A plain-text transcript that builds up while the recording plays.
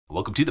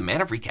Welcome to the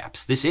Man of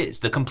Recaps. This is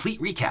the complete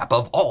recap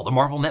of all the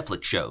Marvel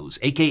Netflix shows,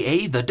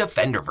 aka the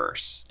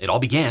Defenderverse. It all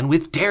began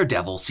with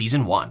Daredevil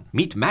Season 1.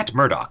 Meet Matt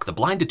Murdock, the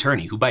blind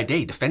attorney who by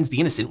day defends the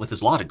innocent with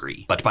his law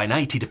degree, but by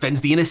night he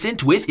defends the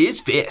innocent with his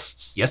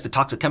fists. Yes, the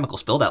toxic chemical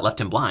spill that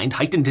left him blind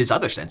heightened his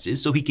other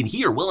senses so he can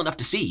hear well enough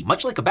to see,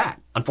 much like a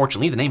bat.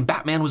 Unfortunately, the name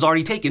Batman was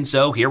already taken,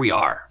 so here we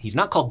are. He's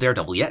not called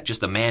Daredevil yet,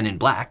 just the Man in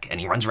Black, and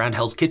he runs around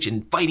Hell's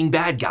Kitchen fighting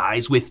bad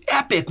guys with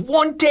epic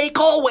one-take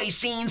hallway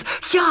scenes.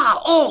 Yeah,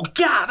 oh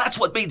yeah, that's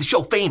what made the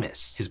show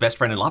famous. His best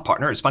friend and law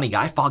partner is funny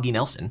guy Foggy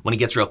Nelson. When he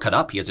gets real cut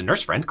up, he has a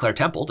nurse friend, Claire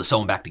Temple, to sew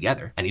him back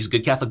together. And he's a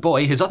good Catholic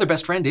boy. His other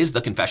best friend is the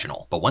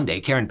confessional. But one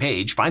day, Karen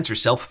Page finds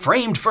herself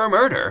framed for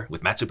murder.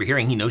 With Matt super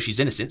hearing, he knows she's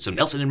innocent, so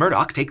Nelson and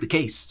Murdock take the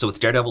case. So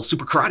with Daredevil's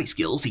super karate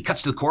skills, he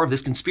cuts to the core of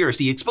this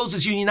conspiracy,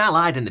 exposes Union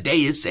Allied, and the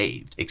day is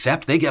saved.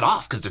 Except they get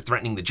off because they're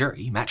threatening the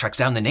jury. Matt tracks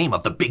down the name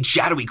of the big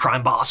shadowy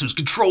crime boss who's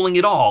controlling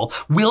it all,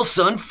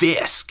 Wilson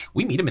Fisk.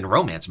 We meet him in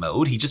romance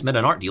mode. He just met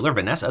an art dealer,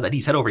 Vanessa, that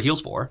he's head over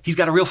heels for. He's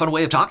got a real fun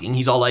way of talking.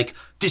 He's all like,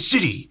 "This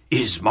city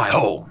is my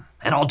home,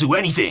 and I'll do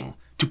anything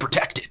to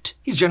protect it."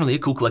 He's generally a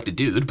cool, collected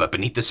dude, but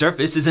beneath the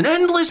surface is an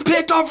endless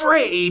pit of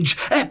rage.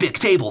 Epic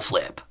table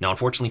flip. Now,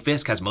 unfortunately,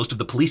 Fisk has most of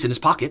the police in his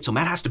pocket, so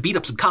Matt has to beat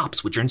up some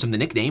cops, which earns him the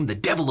nickname the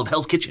Devil of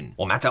Hell's Kitchen.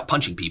 While Matt's out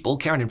punching people,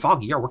 Karen and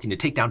Foggy are working to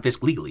take down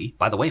Fisk legally.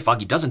 By the way,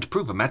 Foggy doesn't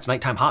approve of Matt's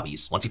nighttime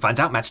hobbies. Once he finds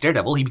out Matt's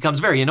Daredevil, he becomes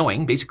very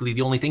annoying. Basically,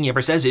 the only thing he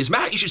ever says is,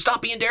 "Matt, you should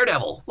stop being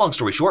Daredevil." Long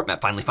story short, Matt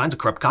finally finds a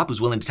corrupt cop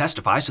who's willing to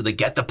testify, so they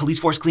get the police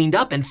force cleaned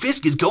up, and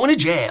Fisk is going to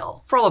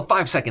jail. For all of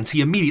 5 seconds, he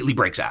immediately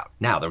breaks out.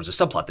 Now, there was a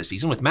subplot this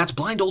season with Matt's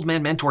blind old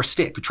man mentor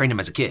Stick, who trained him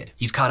as a kid.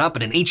 He's caught up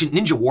in an ancient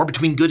ninja war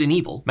between good and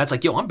evil. Matt's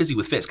like, "Yo, I'm busy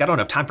with Fisk. I don't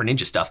have time for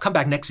ninja stuff. Come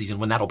back next season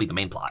when that'll be the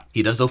main plot."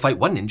 He does though fight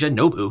one ninja,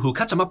 Nobu, who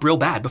cuts him up real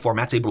bad before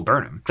Matt's able to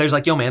burn him. Claire's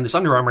like, "Yo man, this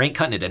Under Armour ain't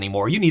cutting it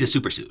anymore. You need a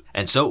super suit."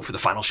 And so, for the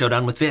final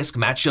showdown with Fisk,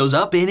 Matt shows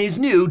up in his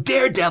new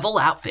Daredevil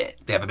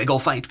outfit. They have a big ol'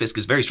 fight. Fisk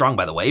is very strong,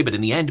 by the way, but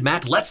in the end,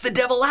 Matt lets the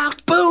devil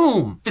out.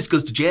 Boom! Fisk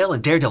goes to jail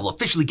and Daredevil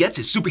officially gets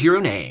his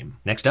superhero name.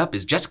 Next up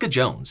is Jessica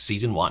Jones,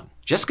 Season 1.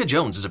 Jessica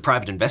Jones is a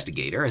private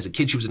investigator. As a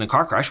kid, she was in a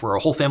car crash where her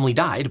whole family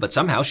died, but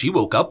somehow she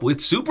woke up with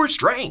super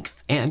strength.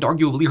 And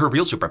arguably her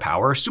real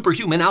superpower,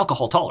 superhuman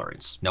alcohol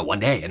tolerance. Now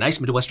one day, a nice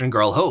Midwestern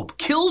girl, Hope,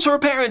 kills her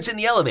parents in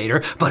the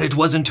elevator, but it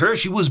wasn't her,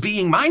 she was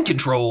being mind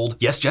controlled.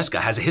 Yes,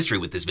 Jessica has a history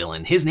with this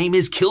villain. His name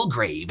is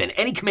Kilgrave, and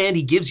any command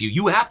he gives you,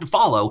 you have to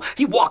follow.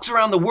 He walks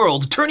around the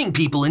world, turning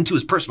people into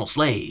his personal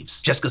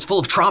slaves. Jessica's full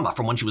of trauma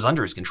from when she was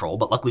under his control,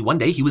 but luckily one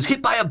day he was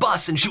hit by a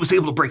bus and she was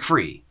able to break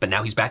free. But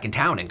now he's back in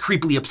town and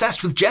creepily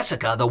obsessed with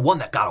Jessica, the one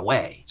that got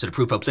away. So to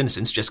prove Hope's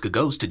innocence, Jessica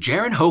goes to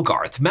Jaren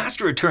Hogarth,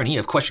 master attorney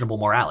of questionable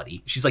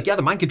morality. She's like, "Yeah,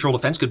 the mind control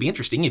defense could be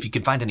interesting if you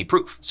can find any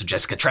proof." So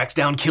Jessica tracks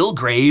down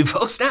Kilgrave.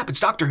 Oh snap, it's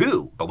Doctor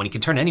Who. But when he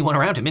can turn anyone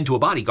around him into a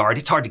bodyguard,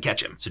 it's hard to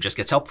catch him. So Jess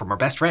gets help from her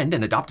best friend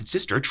and adopted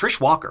sister, Trish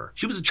Walker.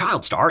 She was a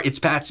child star, it's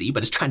Patsy,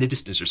 but is trying to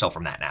distance herself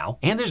from that now.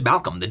 And there's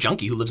Malcolm, the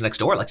junkie who lives next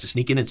door, likes to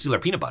sneak in and steal her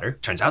peanut butter.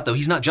 Turns out though,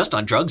 he's not just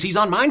on drugs, he's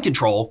on mind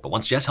control. But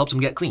once Jess helps him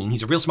get clean,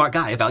 he's a real smart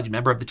guy, a valued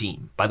member of the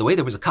team. By the way,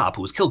 there was a cop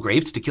who was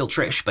Kilgrave's to kill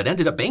Trish, but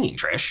ended up banging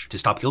Trish. To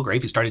stop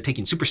Kilgrave, he started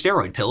taking super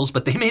steroid pills,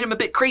 but they made him a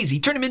bit crazy,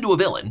 turned him into a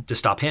villain. To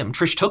stop him,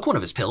 Trish took one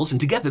of his pills, and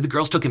together the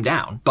girls took him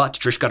down. But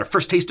Trish got her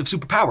first taste of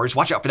superpowers,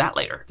 watch out for that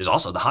later. There's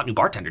also the hot new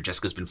bartender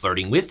Jessica's been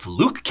flirting with,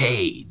 Luke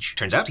Cage.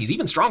 Turns out he's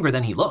even stronger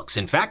than he looks.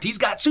 In fact, he's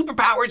got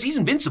superpowers, he's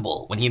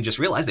invincible. When he and Jess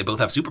realize they both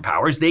have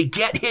superpowers, they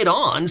get hit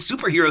on,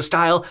 superhero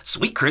style,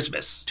 sweet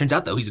Christmas. Turns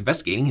out though, he's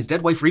investigating his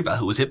dead wife Reva,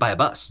 who was hit by a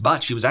bus.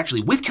 But she was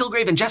actually with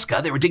Kilgrave and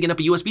Jessica, they were digging up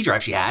a USB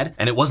drive she had,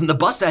 and it wasn't the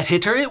bus that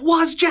hit her, it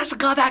was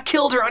Jessica that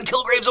killed her on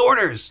Kilgrave's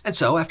orders. And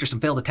so, after some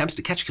failed attempts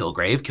to catch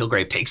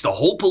Kilgrave takes the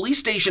whole police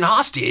station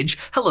hostage.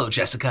 Hello,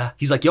 Jessica.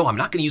 He's like, "Yo, I'm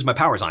not gonna use my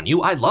powers on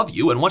you. I love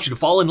you and want you to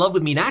fall in love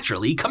with me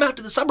naturally. Come out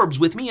to the suburbs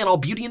with me and I'll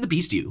Beauty and the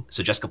Beast you."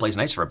 So Jessica plays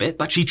nice for a bit,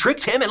 but she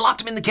tricked him and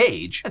locked him in the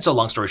cage. And so,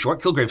 long story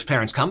short, Kilgrave's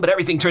parents come, but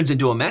everything turns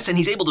into a mess and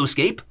he's able to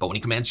escape. But when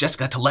he commands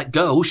Jessica to let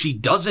go, she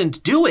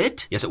doesn't do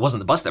it. Yes, it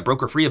wasn't the bus that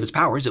broke her free of his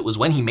powers. It was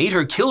when he made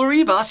her kill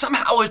Reva.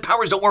 Somehow his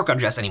powers don't work on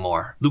Jess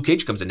anymore. Luke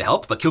Cage comes in to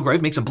help, but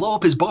Kilgrave makes him blow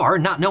up his bar,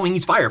 not knowing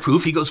he's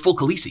fireproof. He goes full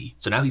Khaleesi.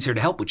 So now he's here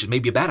to help, which is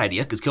maybe a bad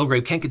idea because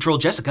Kilgrave can't control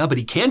Jessica, but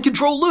he can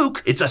control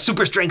Luke. It's a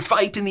super strength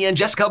fight. In the end,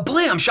 Jessica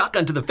blam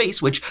shotgun to the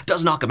face, which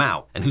does knock him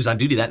out. And who's on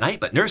duty that night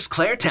but Nurse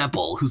Claire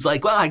Temple, who's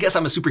like, "Well, I guess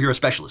I'm a superhero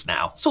specialist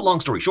now." So long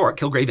story short,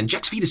 Kilgrave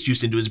injects fetus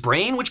juice into his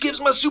brain, which gives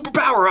him a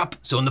superpower up.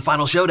 So in the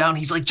final showdown,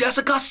 he's like,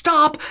 "Jessica,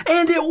 stop!"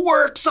 And it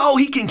works, so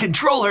he can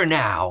control her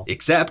now.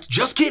 Except,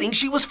 just kidding,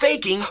 she was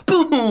faking.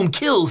 Boom,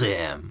 kills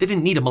him. They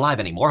didn't need him alive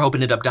anymore. Hope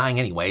ended up dying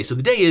anyway, so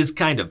the day is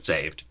kind of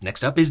saved.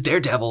 Next up is Daredevil.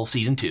 Daredevil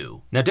Season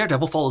 2. Now,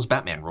 Daredevil follows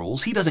Batman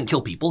rules. He doesn't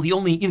kill people, he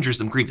only injures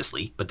them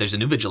grievously. But there's a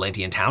new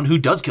vigilante in town who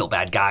does kill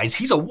bad guys.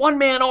 He's a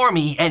one-man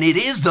army, and it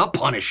is the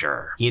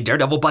Punisher. He and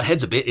Daredevil butt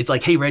heads a bit. It's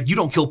like, hey Red, you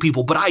don't kill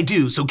people, but I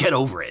do, so get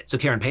over it. So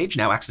Karen Page,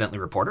 now accidentally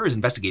reporter, is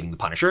investigating the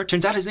Punisher.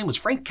 Turns out his name was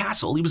Frank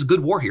Castle. He was a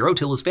good war hero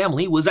till his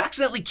family was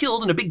accidentally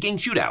killed in a big gang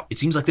shootout. It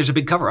seems like there's a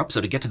big cover-up,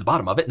 so to get to the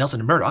bottom of it, Nelson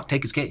and Murdoch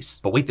take his case.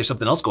 But wait, there's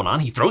something else going on.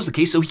 He throws the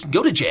case so he can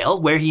go to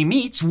jail, where he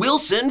meets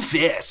Wilson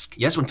Fisk.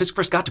 Yes, when Fisk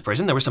first got to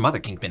prison, there was some other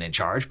kingpin in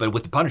charge, but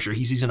with the Punisher,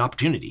 he sees an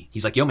opportunity.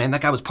 He's like, yo man,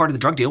 that guy was part of the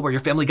drug deal where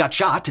your family got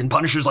shot, and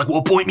Punisher's like,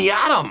 well, point me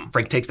at him.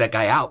 Frank takes that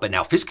guy out, but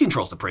now Fisk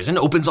controls the prison,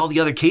 opens all the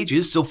other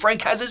cages, so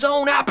Frank has his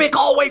own epic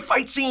hallway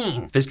fight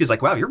scene. Fisk is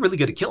like, wow, you're really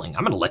good at killing.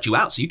 I'm gonna let you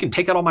out so you can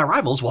take out all my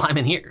rivals while I'm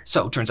in here.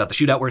 So turns out the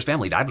shootout where his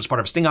family died was part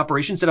of a sting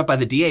operation set up by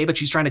the DA, but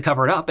she's trying to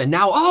cover it up, and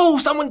now, oh,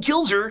 someone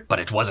kills her. But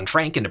it wasn't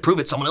Frank, and to prove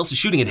it, someone else is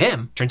shooting at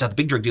him. Turns out the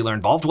big drug dealer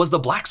involved was the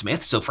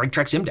blacksmith, so Frank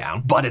tracks him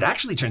down. But it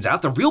actually turns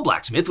out the real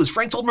blacksmith was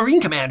Frank's old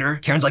Marine commander.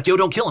 Karen's like, yo,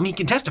 don't kill him, he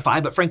can testify,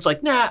 but Frank's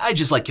like, nah, I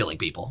just like killing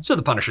people. So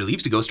the Punisher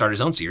leaves to go start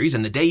his own series,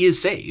 and the day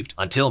is saved.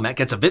 Until Matt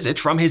gets a visit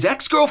from his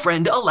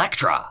ex-girlfriend,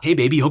 Elektra. Hey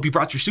baby, hope you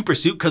brought your super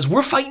suit, cause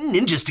we're fighting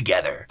ninjas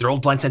together. Their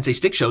old blind sensei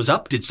Stick shows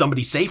up. Did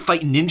somebody say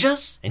fighting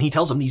ninjas? And he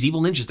tells them these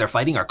evil ninjas they're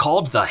fighting are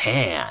called the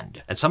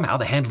Hand. And somehow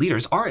the Hand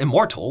leaders are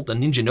immortal. The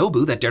ninja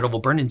Nobu that Daredevil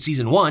burned in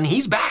season 1,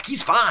 he's back,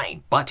 he's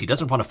fine. But he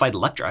doesn't want to fight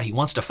Elektra, he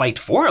wants to fight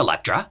for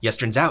Elektra. Yes,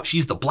 turns out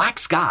she's the Black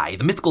Sky,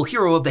 the mythical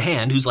hero of the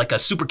Hand who's like a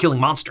super killing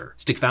monster.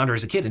 Stick found her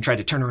as a kid and tried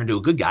to turn her into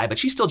a good guy, but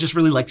she still just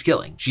really likes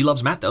killing. She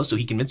loves Matt though, so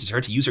he convinces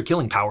her to use her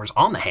killing powers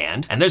on the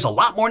Hand. And there's a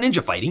lot more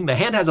ninja fighting. The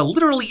Hand has a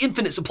literally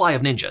infinite supply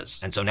of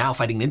ninjas. And so now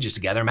fighting ninjas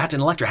together, Matt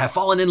and Elektra have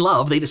fallen in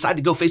love. They decide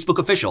to go Facebook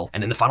official.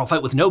 And in the final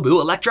fight with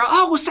Nobu, Elektra,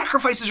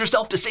 sacrifices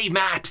herself to save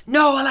Matt.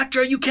 No,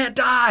 Elektra, you can't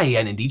die.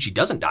 And indeed she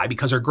doesn't die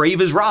because her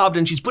grave is robbed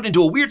and she's put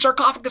into a weird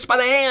sarcophagus by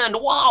the Hand.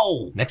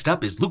 Whoa! Next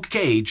up is Luke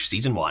Cage,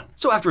 season 1.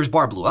 So after his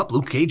bar blew up,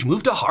 Luke Cage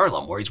moved to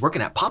Harlem, where he's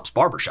working at Pop's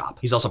Barbershop.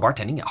 He's also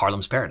bartending at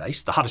Harlem's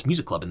Paradise, the hottest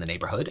music club in the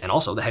neighborhood, and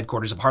also the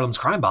headquarters of Harlem's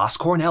crime boss,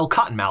 Cornell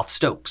Cottonmouth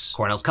Stokes.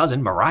 Cornell's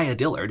cousin, Mariah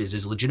Dillard, is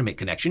his legitimate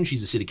connection.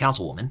 She's a city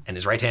councilwoman, and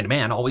his right-hand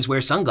man always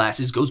wears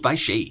sunglasses, goes by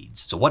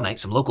Shades. So one night,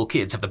 some local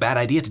kids have the bad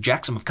idea to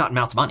jack some of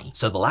Cottonmouth's money.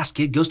 So the last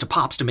kid goes to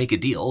Pop's to make a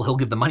deal. He'll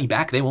give the money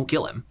back, they won't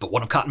kill him. But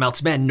one of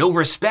Cottonmouth's men, no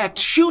respect,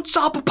 shoots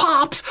up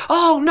Pops!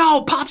 Oh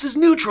no, Pops is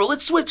neutral,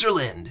 it's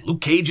Switzerland!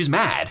 Luke Cage is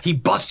mad. He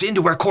busts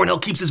into where Cornell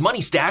keeps his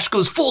money stash,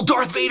 goes full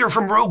Darth Vader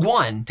from Rogue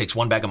One, takes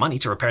one bag of money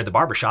to repair the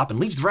barbershop, and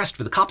leaves the rest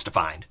for the cops to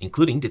find,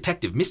 including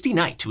Detective Misty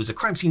Knight, who is a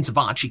crime scene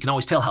savant. She can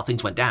always tell how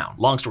things went down.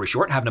 Long story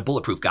short, having a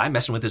bulletproof guy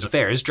messing with his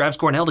affairs drives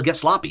Cornell to get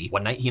sloppy.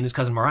 One night, he and his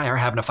cousin Mariah are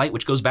having a fight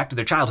which goes back to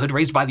their childhood,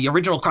 raised by the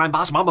original crime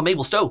boss, Mama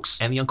Mabel Stokes,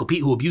 and the Uncle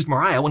Pete who abused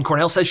Mariah when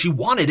Cornell says she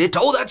wanted it.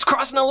 Oh, that's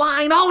crossing a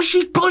line. Oh,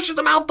 she pushes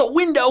him out the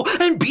window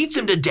and beats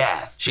him to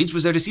death. Shades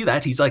was there to see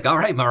that. He's like, all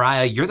right,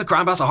 Mariah, you're the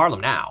crime boss of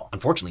Harlem now.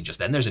 Unfortunately, just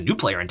then, there's a new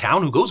player in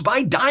town who goes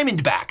by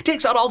Diamondback,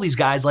 takes out all these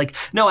guys like,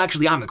 no,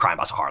 actually, I'm the crime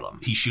boss of Harlem.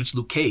 He shoots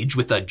Luke Cage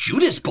with a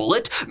Judas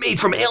bullet made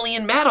from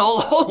alien metal.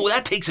 Oh,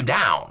 that takes him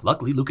down.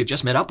 Luckily, Luke had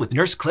just met up with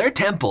Nurse Claire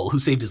Temple, who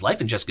saved his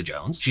life in Jessica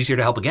Jones. She's here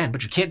to help again,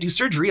 but you can't do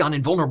surgery on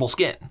invulnerable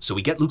skin. So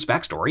we get Luke's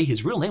backstory.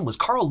 His real name was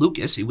Carl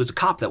Lucas. He was a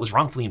cop that was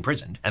wrongfully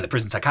imprisoned. And the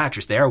prison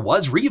psychiatrist there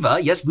was Reva.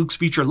 Yes, Luke's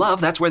future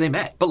love. That's where they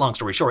met. But long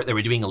story short, they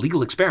were doing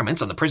illegal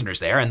experiments on the prisoners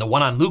there, and the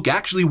one on Luke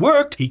actually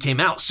worked. He came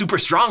out super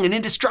strong and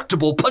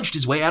indestructible, punched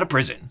his way out of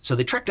prison. So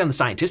they track down the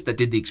scientist that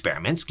did the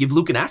experiments, give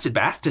Luke an acid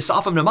bath to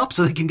soften him up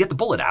so they can get the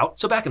bullet out.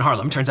 So back in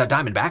Harlem, turns out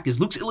Diamondback is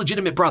Luke's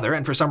illegitimate brother,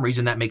 and for some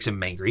reason that makes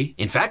him angry.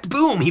 In fact,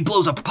 boom, he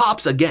blows up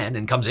Pops again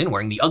and comes in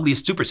wearing the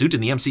ugliest supersuit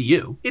in the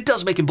MCU. It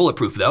does make him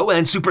bulletproof though,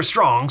 and super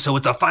strong, so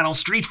it's a final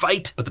street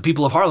fight. But the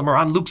people of Harlem are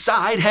on Luke's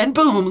side, and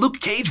boom, Luke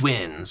Cage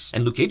wins.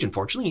 And Luke Cage,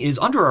 unfortunately, is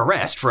under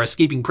arrest for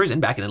escaping prison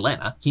back in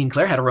Atlanta. He and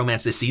Claire had a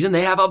romance this season.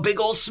 They have a big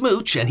ol'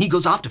 smooch, and he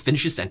goes off to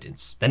finish his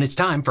sentence. Then it's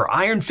time for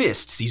Iron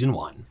Fist Season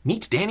 1.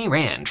 Meet Danny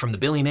Rand from the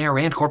billionaire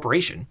Rand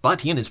Corporation.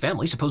 But he and his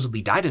family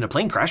supposedly died in a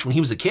plane crash when he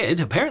was a kid.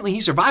 Apparently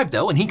he survived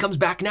though, and he comes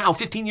back now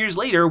 15 years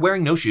later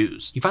wearing no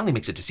shoes. He finally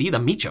makes it to see the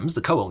Meachums,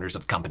 the co-owners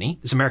of the company.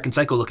 This American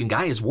Psycho looking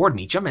guy is Ward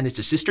Meachum, and it's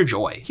his sister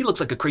Joy. He looks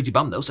like a crazy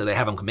bum though, so they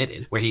have him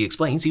committed, where he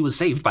explains he was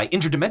saved by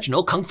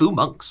interdimensional kung fu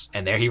monks.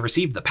 And there he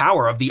received the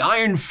power of the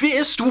Iron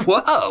Fist.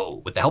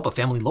 Whoa! With the help of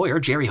family lawyer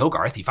Jerry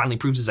Hogarth, he finally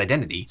proves his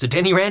identity. So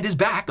Danny Rand is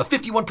back, a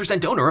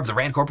 51% owner of the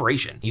Rand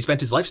Corporation. He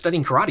spent his life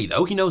studying karate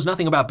though. He knows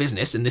nothing about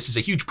business, and this is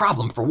a huge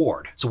problem for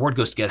Ward. So Ward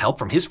goes to get help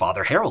from his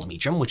father, Harold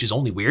Meachum, which is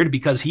only weird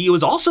because he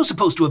was also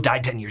supposed to have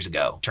died 10 years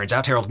ago. Turns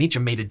out Harold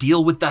Meachum made a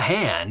deal with the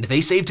Hand.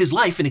 They saved his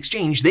life. In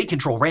exchange, they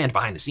control Rand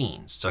behind the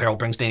scenes. So Harold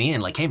brings Danny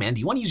in like, hey man, do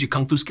you want to use your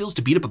kung fu skills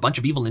to beat up a bunch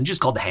of evil ninjas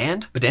called the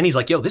Hand? But Danny's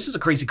like, yo, this is a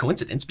crazy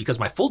coincidence because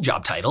my full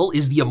job title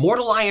is the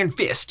Immortal Iron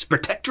Fist,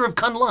 Protector of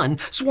Kunlun,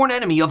 sworn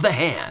enemy of the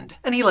Hand.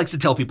 And he likes to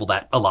tell people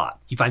that a lot.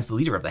 He finds the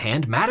leader of the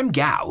Hand, Madame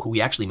Gao, who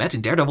we actually met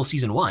in Daredevil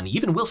Season 1.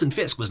 Even Wilson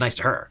Fisk was nice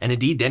to her. And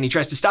indeed, Danny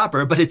tries to stop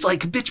her, but it's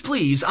like, bitch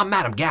please, I'm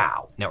Madame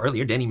Gao. Now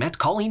earlier, Danny met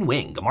Colleen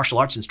Wing, a martial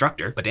arts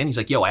instructor, but Danny's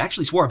like, yo, I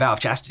actually swore a vow of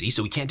chastity,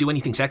 so we can't do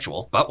anything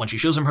sexual. But when she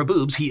shows him her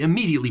boobs, he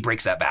immediately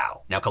breaks that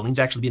vow. Now Colleen's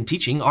actually been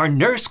teaching our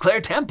nurse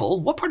Claire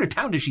Temple. What part of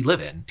town does she live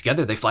in?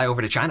 Together they fly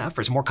over to China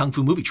for some more kung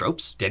fu movie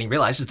tropes. Danny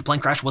realizes the plane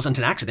crash wasn't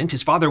an accident.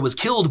 His father was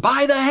killed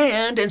by the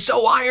hand, and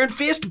so Iron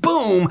Fist,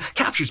 boom,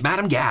 captures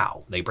Madame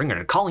Gao. They bring her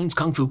to Colleen's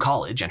Kung Fu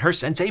College and her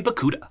sensei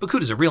Bakuda.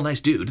 Bakuda's a real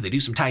nice dude. They do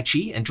some Tai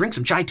Chi and drink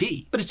some chai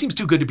tea. But it seems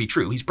too good to be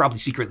true. He's probably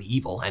secretly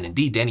evil, and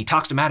indeed Danny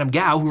talks to Madame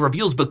Gao, who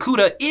reveals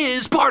Bakuda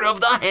is part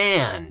of the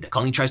hand.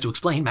 Colleen tries to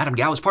explain Madame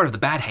Gao is part of the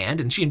bad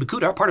hand, and she and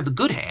Bakuda are part of the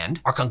good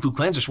hand. Our kung fu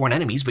clans are sworn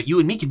enemies, but you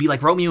and me can be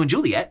like Romeo and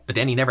Juliet. But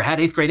Danny never had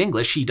 8th grade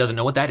English. He doesn't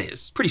know what that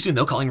is. Pretty soon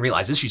though, Colleen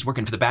realizes she's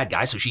working for the bad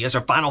guy, so she has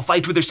her final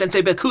fight with her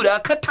sensei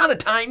Bakuda. Katana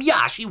time,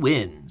 yeah, she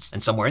wins.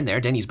 And somewhere in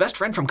there, Danny's best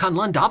friend from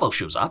Kunlun, Davo,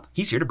 shows up.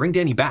 He's here to bring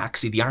Danny back.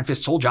 See, the Iron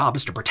Fist's whole job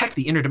is to protect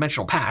the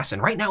interdimensional pass,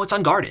 and right now it's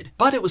unguarded.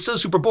 But it was so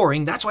super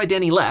boring, that's why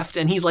Danny left,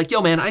 and he's like,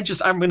 yo man,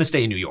 I'm gonna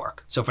stay in New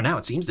York. So for now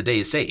it seems the day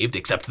is saved,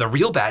 except the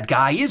real bad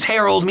guy is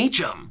Harold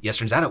Meacham. Yes,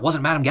 turns out it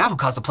wasn't Madame Gao who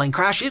caused the plane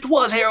crash, it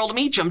was Harold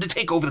Meacham to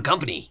take over the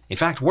company. In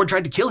fact, Ward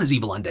tried to kill his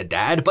evil undead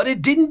dad, but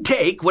it didn't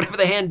take. Whatever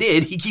the hand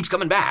did, he keeps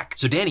coming back.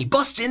 So Danny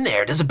busts in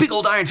there, does a big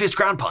old Iron Fist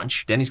ground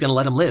punch. Danny's gonna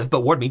let him live,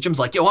 but Ward Meacham's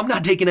like, yo, I'm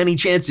not taking any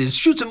chances,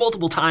 shoots him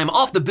multiple times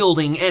off the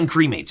building and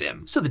cremates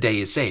him. So the day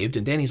is saved,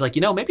 and Danny's like,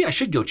 you know, maybe I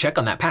should go check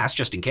on that pass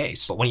just in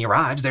case. But when he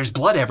arrives, there's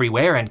blood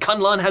everywhere, and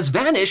Kunlun has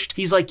vanished.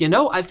 He's like, you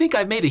know, I think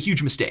I've made a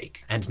huge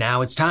mistake. And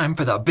now it's time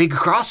for the big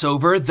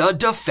crossover, the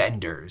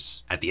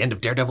Defenders. At the end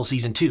of Daredevil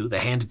Season 2, the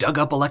hand dug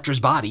up Elektra's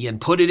body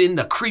and put it in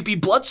the creepy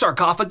blood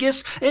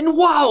sarcophagus, and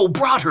whoa,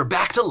 brought her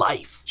back to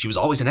life. She was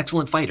always an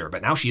excellent fighter,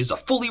 but now she is a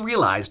fully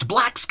realized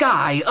Black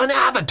Sky, an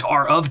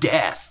avatar of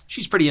death.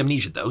 She's pretty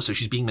amnesiac though, so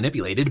she's being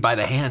manipulated by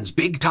the hand's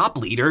big top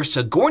leader,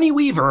 Sigourney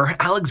Weaver,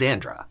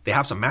 Alexandra. They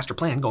have some master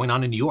plan going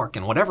on in New York,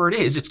 and whatever it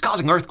is, it's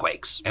causing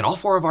earthquakes. And all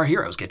 4 of our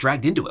heroes get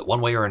dragged into it one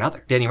way or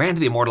another. Danny ran to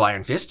the immortal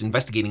Iron Fist,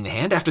 investigating the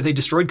hand after they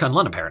destroyed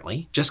Kunlun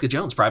apparently. Jessica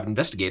Jones, private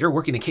investigator,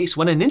 working a case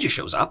when a ninja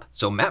shows up.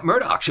 So Matt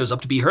Murdock shows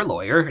up to be her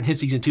lawyer. In his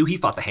season 2, he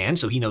fought the hand,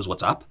 so he knows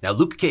what's up. Now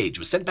Luke Cage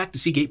was sent back to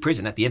Seagate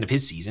Prison at the end of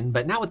his season,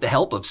 but now with the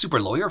help of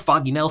super lawyer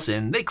Foggy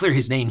Nelson, they clear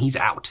his name, he's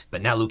out.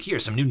 But now Luke here,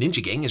 some new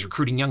ninja gang is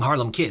recruiting young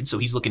Harlem kids, so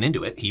he's looking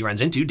into it. He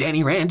runs into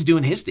Danny Rand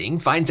doing his thing,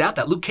 finds out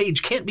that Luke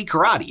Cage can't be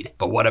karate'd.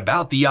 But what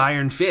about the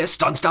Iron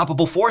Fist,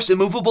 unstoppable force,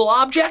 immovable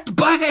object?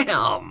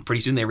 Bam! Pretty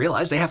soon they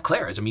realize they have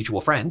Claire as a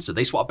mutual friend, so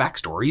they swap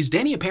backstories.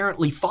 Danny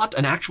apparently fought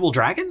an actual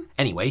dragon?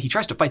 Anyway, he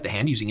tries to fight the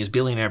hand using his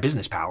billionaire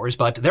business powers,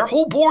 but their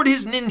whole board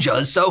is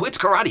ninjas, so it's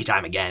karate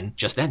time again.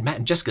 Just then, Matt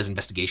and Jessica's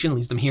investigation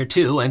leads them here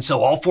too, and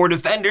so all 4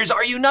 Defenders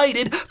are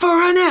united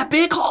for an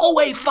epic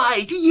hallway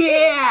fight,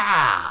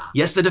 yeah!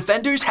 Yes, the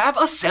Defenders have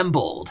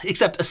assembled,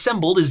 except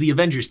assembled is the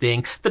Avengers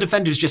thing. The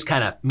Defenders just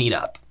kind of meet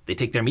up. They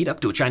take their meet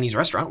up to a Chinese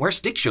restaurant where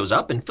Stick shows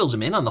up and fills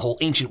him in on the whole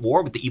ancient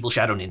war with the evil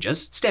shadow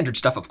ninjas. Standard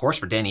stuff, of course,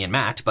 for Danny and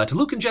Matt, but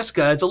Luke and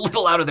Jessica, it's a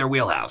little out of their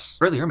wheelhouse.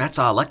 Earlier, Matt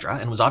saw Elektra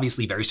and was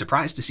obviously very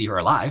surprised to see her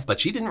alive, but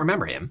she didn't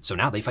remember him. So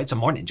now they fight some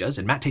more ninjas,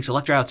 and Matt takes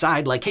Elektra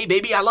outside like, hey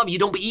baby, I love you,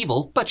 don't be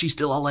evil, but she's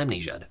still all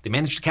amnesia'd. They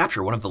managed to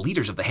capture one of the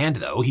leaders of the hand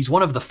though. He's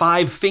one of the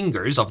 5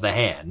 fingers of the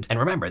hand. And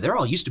remember, they're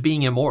all used to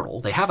being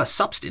immortal. They have a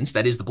substance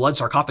that is the blood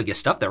sarcophagus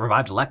stuff that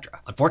revived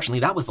Elektra.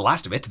 Unfortunately, that was the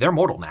last of it. They're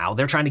mortal now.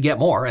 They're trying to get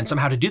more, and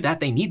somehow to do that,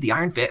 they need the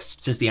Iron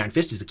Fist. Since the Iron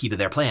Fist is the key to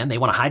their plan, they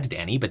want to hide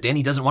Danny, but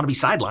Danny doesn't want to be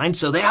sidelined,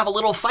 so they have a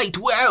little fight,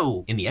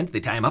 whoa! In the end, they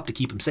tie him up to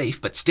keep him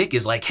safe, but Stick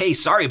is like, hey,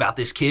 sorry about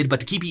this kid, but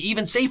to keep you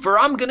even safer,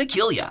 I'm gonna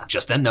kill ya.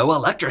 Just then though,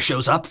 Elektra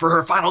shows up for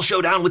her final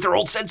showdown with her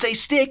old sensei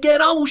Stick,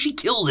 and oh, she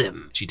kills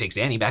him. She takes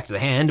Danny back to the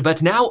hand,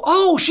 but now,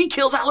 oh, she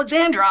kills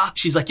Alexandra!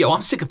 She's like, yo,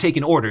 I'm sick of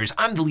taking orders,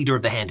 I'm the leader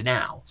of the hand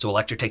now. So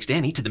Elektra takes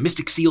Danny to the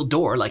mystic sealed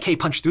door, like, hey,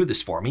 punch through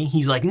this for me.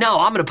 He's like, no,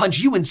 I'm gonna punch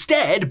you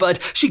instead, but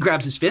she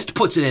grabs his fist,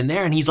 puts it in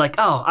there, and he's like,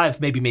 oh, I've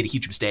maybe made a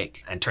huge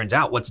mistake. And turns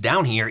out what's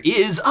down here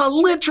is a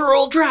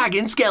literal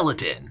dragon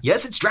skeleton.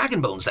 Yes, it's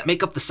dragon bones that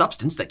make up the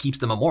substance that keeps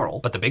them immortal,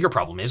 but the bigger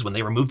problem is when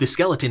they remove the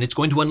skeleton, it's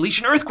going to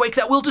unleash an earthquake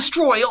that will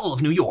destroy all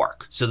of New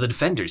York. So the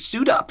Defenders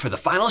suit up for the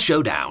final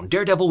showdown.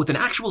 Daredevil with an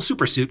actual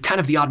super suit, kind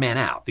of the odd man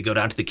out. They go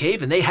down to the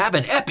cave and they have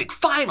an epic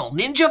final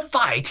ninja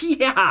fight,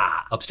 yeah!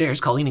 Upstairs,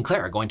 Colleen and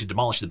Claire are going to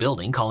demolish the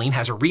building. Colleen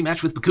has her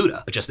rematch with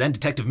Bakuda, but just then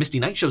Detective Misty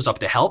Knight shows up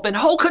to help, and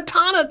oh,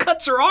 Katana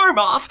cuts her arm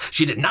off!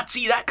 She did not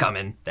see that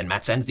coming. Then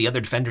Matt sends the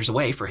other Defenders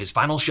away for his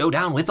final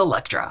showdown with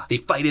Elektra. They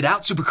fight it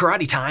out, super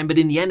karate time, but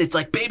in the end it's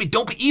like, baby,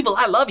 don't be evil,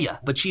 I love you.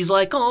 But she's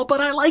like, oh, but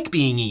I like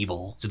being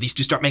evil. So these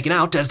two start making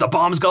out as the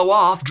bombs go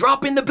off,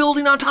 drop in the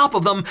building on top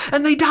of them,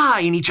 and they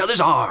die in each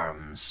other's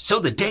arms. So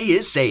the day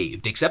is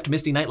saved, except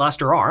Misty Knight lost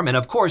her arm, and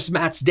of course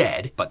Matt's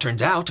dead. But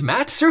turns out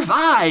Matt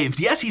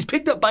survived. Yes, he's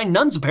picked up by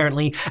nuns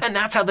apparently, and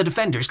that's how the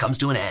Defenders comes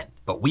to an end.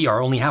 But we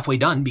are only halfway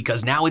done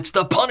because now it's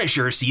The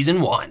Punisher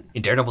Season 1.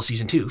 In Daredevil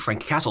Season 2,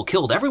 Frank Castle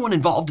killed everyone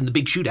involved in the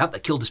big shootout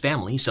that killed his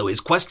family, so his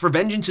quest for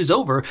vengeance is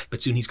over,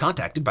 but soon he's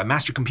contacted by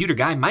master computer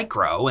guy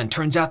Micro, and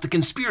turns out the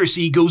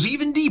conspiracy goes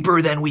even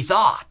deeper than we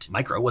thought.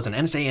 Micro was an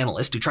NSA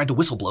analyst who tried to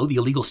whistleblow the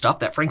illegal stuff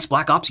that Frank's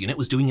Black Ops unit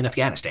was doing in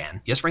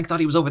Afghanistan. Yes, Frank thought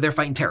he was over there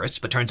fighting terrorists,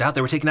 but turns out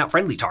they were taking out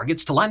friendly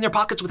targets to line their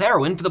pockets with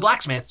heroin for the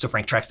blacksmith. So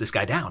Frank tracks this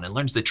guy down and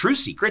learns the true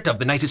secret of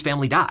the night his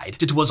family died.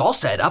 It was all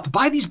set up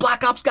by these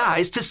Black Ops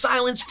guys to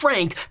silence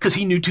Frank because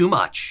he knew too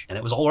much. And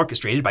it was all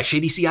orchestrated by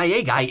shady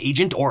CIA guy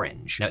Agent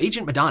Orange. Now,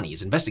 Agent Madani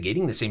is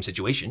investigating the same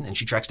situation, and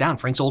she tracks down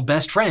Frank's old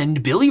best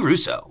friend, Billy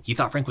Russo. He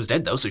thought Frank was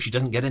dead though, so she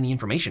doesn't get any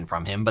information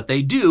from him, but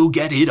they do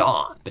get it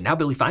on. But now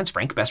Billy finds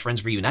Frank, best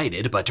friends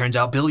reunited, but turns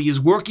out Billy is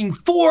working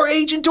for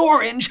Agent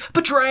Orange.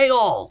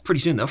 Betrayal! Pretty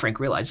soon though, Frank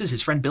realizes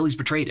his friend Billy's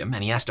betrayed him,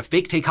 and he has to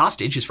fake take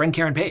hostage his friend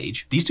Karen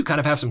Page. These two kind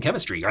of have some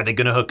chemistry. Are they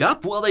gonna hook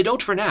up? Well, they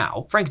don't for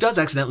now. Frank does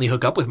accidentally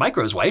hook up with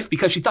Micro's wife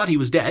because she thought he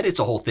was dead. It's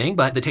a whole thing,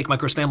 but they take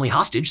Micro's family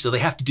hostage, so they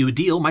have to do a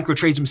deal. Micro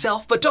trades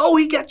himself, but oh,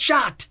 he gets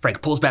shot!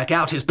 Frank pulls back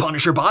out his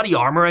Punisher body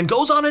armor and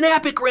goes on an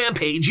epic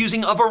rampage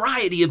using a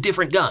variety of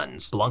different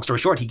guns. But long story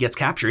short, he gets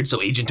captured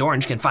so Agent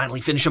Orange can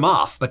finally finish him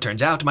off. But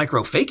turns out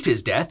Micro faked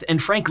his death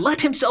and Frank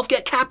let himself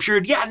get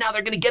captured. Yeah, now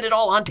they're gonna get it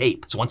all on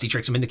tape. So once he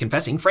tricks him into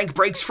confessing, Frank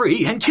breaks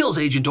free and kills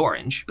Agent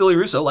Orange. Billy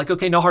Russo like,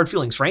 okay, no hard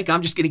feelings, Frank,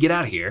 I'm just gonna get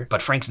out of here.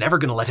 But Frank's never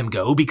gonna let him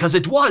go because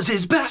it was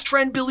his best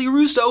friend Billy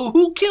Russo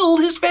who killed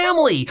his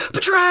family.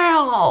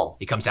 Betrayal!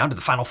 It comes down to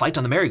the final fight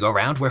on the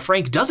merry-go-round where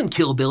Frank doesn't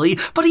kill Billy,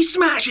 but he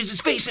smashes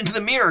his face into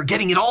the mirror,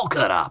 getting it all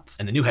cut up.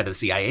 And the new head of the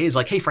CIA is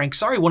like, hey Frank,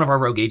 sorry one of our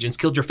rogue agents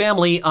killed your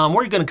family.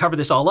 We're gonna cover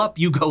this all up.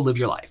 You go live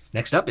your life.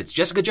 Next up, it's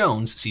Jessica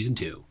Jones, Season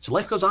 2. So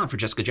life goes on for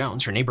Jessica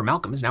Jones. Her neighbor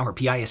Malcolm is now her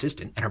PI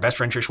assistant, and her best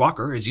friend Trish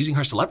Walker is using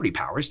her celebrity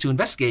powers to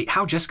investigate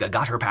how Jessica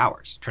got her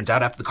powers. Turns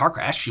out after the car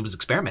crash, she was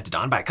experimented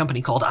on by a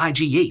company called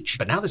IGH.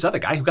 But now this other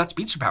guy who got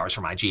speedster powers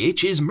from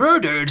IGH is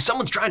murdered.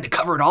 Someone's trying to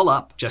cover it all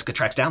up. Jessica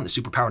tracks down the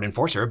superpowered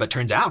enforcer, but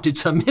turns out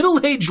it's a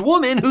middle-aged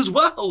woman who's,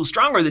 whoa,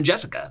 stronger than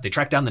Jessica. They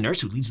track down the nurse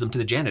who leads them to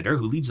the janitor,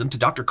 who leads them to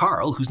Dr.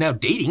 Carl, who's now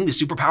dating the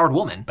superpowered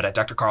woman. But at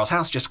Dr. Carl's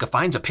house, Jessica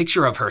finds a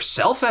picture of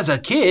herself as a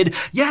kid.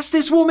 Yes,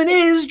 this woman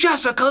is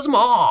Jessica's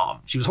mom.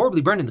 She was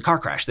horribly burned in the car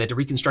crash. They had to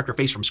reconstruct her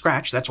face from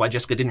scratch. That's why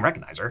Jessica didn't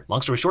recognize her.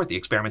 Long story short, the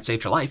experiment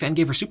saved her life and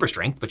gave her super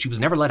strength, but she was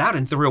never let out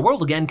into the real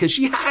world again because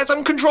she has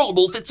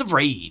uncontrollable fits of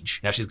rage.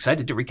 Now she's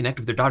excited to reconnect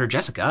with her daughter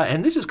Jessica,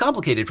 and this is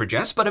complicated for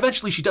Jess, but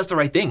eventually she does the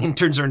right thing and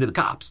turns her into the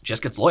cops. Jess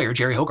gets lawyer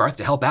Jerry Hogarth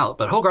to help out,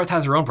 but Hogarth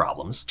has her own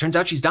problems. Turns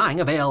out she's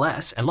dying of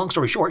ALS, and long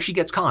story short, she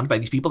gets conned by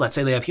these people that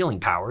say they have healing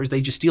powers.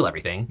 They just steal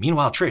everything.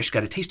 Meanwhile, Trish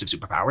got a taste of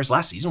superpowers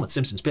last season with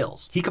Simpson's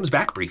pills. He comes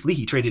back briefly,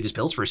 he traded his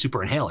pills for a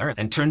super inhaler,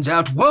 and turns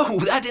out, whoa,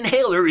 that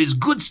inhaler is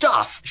good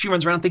stuff! She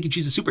runs around thinking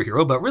she's a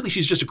superhero, but really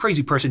she's just a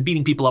crazy person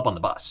beating people up on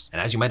the bus.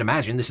 And as you might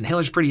imagine, this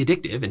inhaler's pretty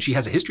addictive, and she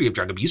has a history of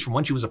drug abuse from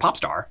when she was a pop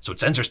star, so it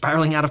sends her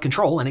spiraling out of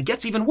control, and it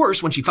gets even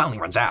worse when she finally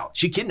runs out.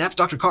 She kidnaps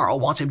Dr. Carl,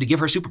 wants him to give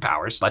her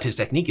superpowers, but his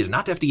technique is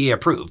not FDA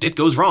approved. It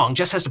goes wrong,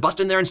 Jess has to bust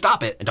in there and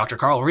stop it, and Dr.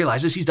 Carl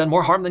realizes he's done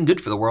more harm than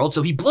good for the world,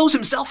 so he blows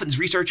himself and his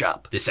research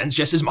up. This sends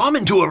Jess's mom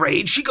into a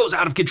rage. She goes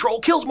out of control,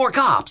 kills more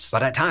cops.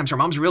 But at times, her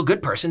mom's a real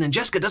good person, and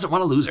Jessica doesn't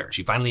want to lose her.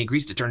 She finally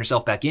agrees to turn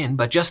herself back in,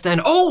 but just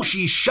then, oh,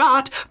 she's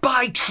shot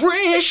by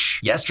Trish!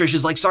 Yes, Trish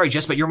is like, sorry,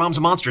 Jess, but your mom's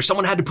a monster.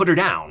 Someone had to put her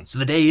down. So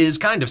the day is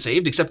kind of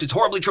saved, except it's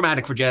horribly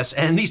traumatic for Jess,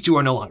 and these two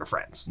are no longer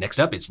friends. Next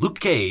up, it's Luke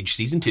Cage,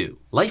 Season 2.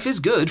 Life is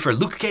good for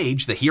Luke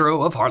Cage, the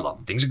hero of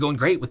Harlem. Things are going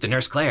great with the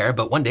nurse Claire,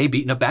 but one day,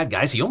 beating up bad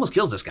guys, he almost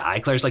kills this guy.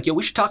 Claire's like, yo,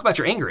 we should talk about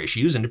your anger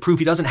issues, and to prove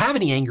he doesn't have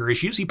any anger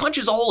issues, he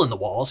punches a hole in the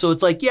wall, so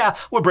it's like, yeah,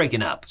 we're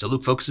breaking up. So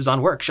Luke focuses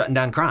on work, shutting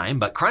down crime,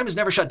 but crime is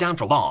never shut down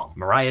for long.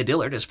 Mariah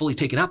Dillard has fully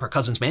taken up her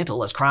cousin's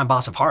mantle as crime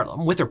boss of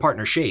Harlem with her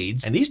partner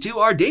Shades, and these two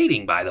are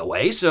dating, by the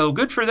way, so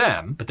good for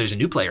them. But there's a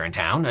new player in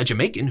town, a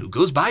Jamaican who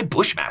goes by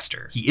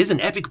Bushmaster. He is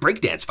an epic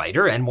breakdance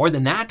fighter, and more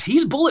than that,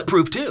 he's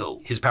bulletproof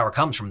too. His power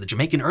comes from the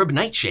Jamaican herb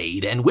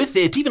Nightshade, and with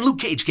it, even Luke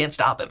Cage can't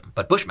stop him.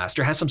 But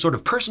Bushmaster has some sort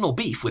of personal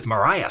beef with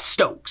Mariah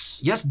Stokes.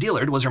 Yes,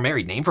 Dillard was her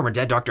married name from her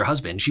dead doctor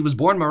husband. She was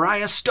born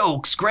Mariah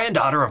Stokes,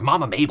 granddaughter of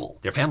Mama Mabel.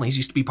 Their families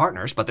used to be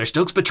partners, but their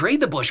Stokes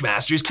betrayed the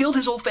Bushmasters, killed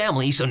his whole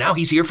family, so now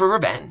he's here for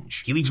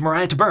revenge. He leaves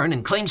Mariah to burn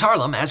and claims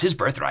Harlem as his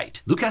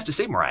birthright. Luke has to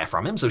save Mariah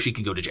from him so she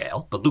can go to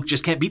jail, but Luke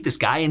just can't beat this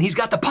guy, and he's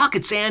got the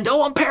pocket sand.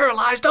 Oh, I'm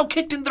paralyzed. Oh,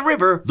 kicked into the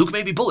river. Luke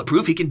may be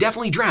bulletproof. He can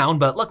definitely drown,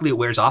 but luckily it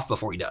wears off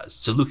before he does.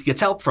 So Luke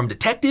gets help from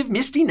Detective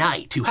Misty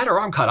Knight, who had her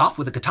arm cut off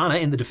with a katana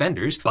in The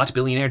Defenders, but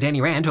billionaire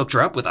Danny Rand hooked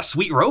her up with a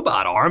sweet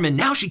robot arm, and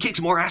now she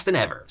kicks more ass than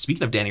ever.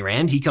 Speaking of Danny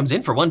Rand, he comes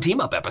in for one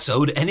team-up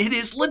episode, and it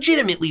is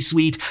legitimately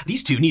sweet.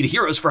 These two need a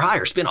Heroes for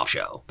Hire spin-off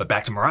show. But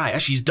back to Mariah,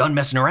 she's done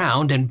messing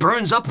around and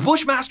burns up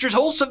Bushmaster's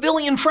whole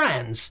civilian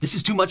friends. This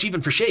is too much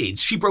even for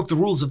Shades. She broke broke the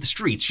rules of the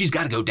streets, she's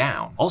gotta go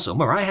down. Also,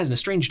 Mariah has an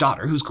estranged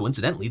daughter who's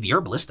coincidentally the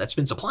herbalist that's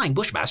been supplying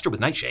Bushmaster with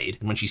Nightshade,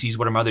 and when she sees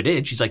what her mother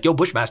did, she's like, yo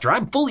Bushmaster,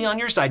 I'm fully on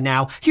your side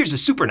now, here's a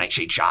super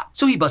Nightshade shot.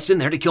 So he busts in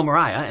there to kill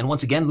Mariah, and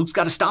once again Luke's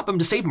gotta stop him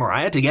to save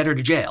Mariah to get her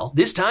to jail.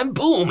 This time,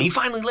 boom, he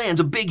finally lands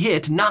a big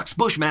hit, knocks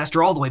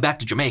Bushmaster all the way back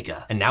to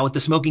Jamaica. And now with the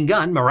smoking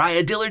gun,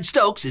 Mariah Dillard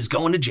Stokes is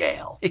going to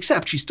jail.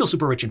 Except she's still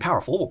super rich and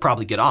powerful, will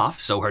probably get off,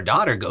 so her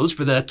daughter goes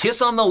for the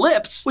kiss on the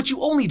lips, which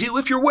you only do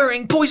if you're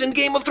wearing poisoned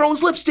Game of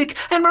Thrones lipstick,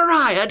 and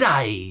Mariah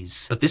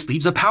dies. But this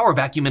leaves a power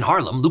vacuum in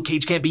Harlem. Luke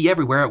Cage can't be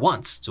everywhere at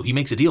once, so he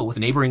makes a deal with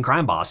neighboring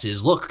crime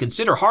bosses. Look,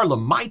 consider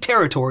Harlem my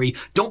territory,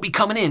 don't be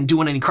coming in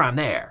doing any crime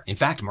there. In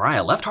fact,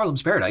 Mariah left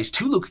Harlem's paradise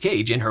to Luke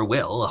Cage in her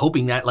will,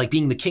 hoping that, like,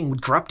 being the king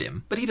would corrupt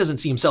him. But he doesn't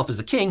see himself as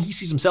the king, he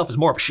sees himself as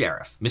more of a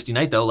sheriff. Misty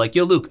Knight, though, like,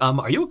 yo Luke,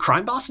 are you a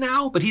crime boss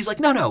now? But he's like,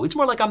 no, it's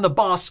more like I'm the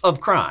boss of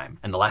crime.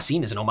 And the last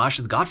scene is an homage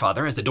to The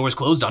Godfather as the doors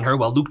closed on her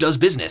while Luke does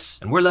business.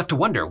 And we're left to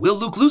wonder, will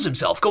Luke lose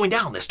himself going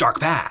down this dark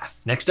path?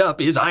 Next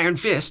up is Iron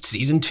Fist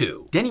Season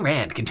 2. Danny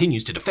Rand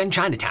continues to defend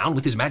Chinatown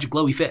with his magic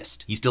glowy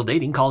fist. He's still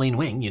dating Colleen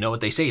Wing, you know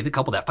what they say, the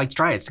couple that fights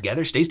triads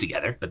together stays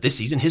together. But this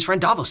season his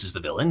friend Davos is the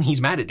villain.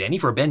 He's mad at Danny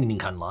for abandoning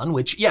Kunlun,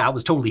 which, yeah,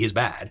 was totally his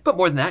bad. But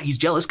more than that, he's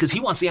jealous because he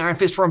wants the Iron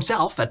Fist for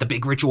himself. At the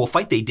big ritual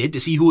fight they did to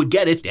see who would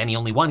get it, Danny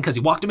only won because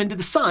he walked him into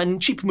the sun.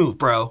 Cheap move,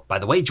 bro. By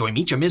the way, Joy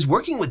Meacham is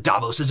working with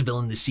Davos as a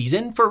villain this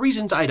season for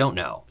reasons I don't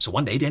know. So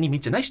one day Danny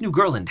meets a nice new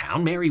girl in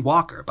town, Mary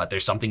Walker, but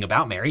there's something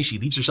about Mary, she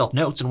leaves herself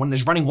notes, and when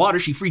there's running water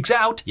she freaks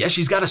out. Yes,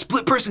 she's got a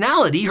split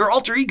personality. Her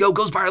alter ego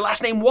goes by her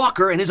last name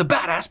Walker and is a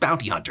badass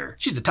bounty hunter.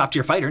 She's a top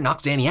tier fighter,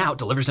 knocks Danny out,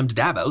 delivers him to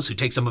Davos, who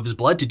takes some of his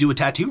blood to do a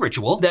tattoo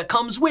ritual that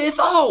comes with,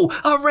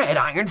 a red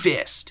Iron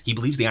Fist. He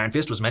believes the Iron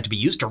Fist was meant to be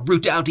used to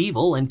root out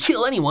evil and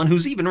kill anyone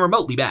who's even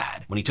remotely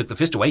bad. When he took the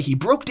fist away, he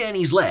broke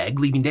Danny's leg,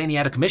 leaving Danny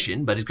out of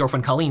commission, but his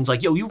girlfriend Colleen's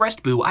like, yo, you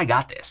rest, boo, I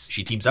got this.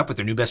 She teams up with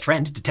her new best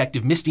friend,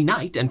 Detective Misty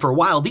Knight, and for a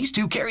while these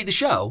two carry the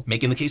show,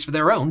 making the case for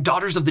their own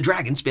Daughters of the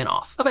Dragon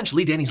spin-off.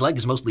 Eventually, Danny's leg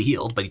is mostly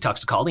healed, but he talks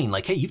to Colleen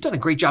like, hey, you've done a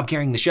great job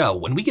carrying the show.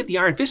 When we get the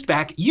Iron Fist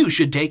back, you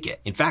should take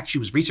it. In fact, she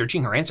was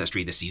researching her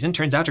ancestry this season.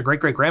 Turns out her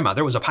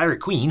great-great-grandmother was a pirate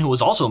queen who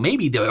was also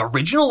maybe the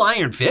original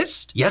Iron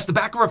Fist. Yes, the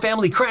back of her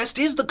family crest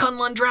is the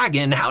Kunlun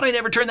dragon. How'd I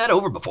never turn that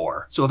over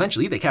before? So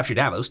eventually, they capture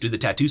Davos, do the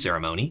tattoo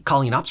ceremony.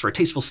 Colleen opts for a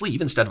tasteful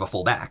sleeve instead of a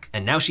full back,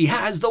 and now she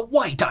has the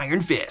white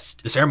Iron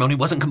Fist. The ceremony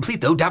wasn't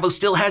complete though. Davos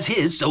still has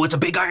his, so it's a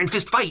big Iron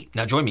Fist fight.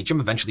 Now Joy Meacham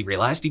eventually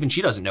realized even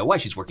she doesn't know why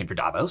she's working for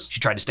Davos. She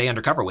tried to stay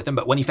undercover with him,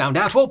 but when he found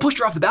out, well, pushed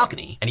her off the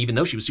balcony. And even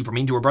though she was super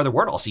mean to her brother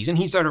Ward all season,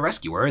 he started to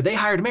rescue her. They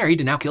hired Mary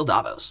to now kill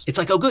Davos. It's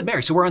like, oh good,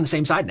 Mary, so we're on the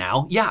same side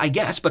now. Yeah, I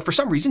guess, but for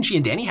some reason she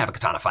and Danny have a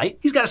katana fight.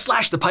 He's got to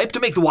slash the pipe to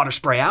make the water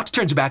spray out,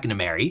 turns her back into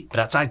Mary. But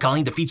outside,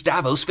 Colleen defeats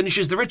Davos,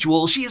 finishes the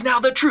ritual. She is now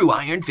the true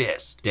Iron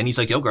Fist. Danny's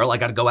like, yo girl, I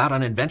gotta go out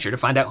on an adventure to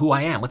find out who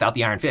I am without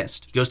the Iron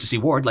Fist. He goes to see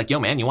Ward like, yo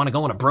man, you wanna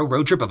go on a bro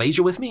road trip of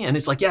Asia with me? And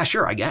it's like, yeah,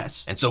 sure, I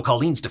guess. And so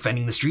Colleen's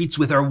defending the streets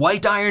with her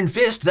white Iron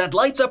Fist that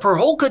lights up her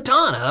whole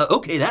katana.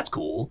 Okay, that's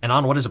cool. And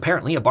on what is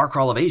apparently a bar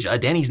crawl of Asia,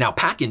 Danny's now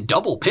packing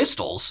double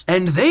pistols,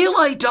 and they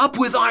light up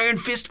with Iron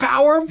Fist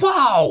power.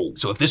 Wow!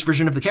 So if this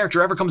version of the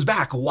character ever comes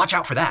back, watch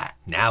out for that.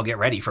 Now get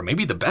ready for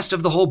maybe the best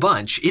of the whole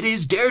bunch. It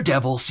is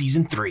Daredevil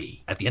Season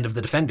 3. At the end of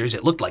The Defenders,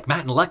 it looked like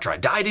Matt and Elektra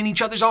died in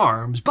each other's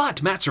arms,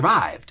 but Matt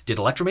survived. Did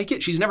Elektra make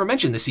it? She's never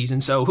mentioned this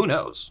season, so who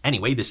knows?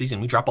 Anyway, this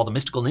season we drop all the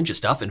mystical ninja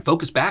stuff and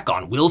focus back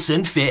on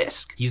Wilson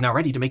Fisk. He's now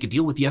ready to make a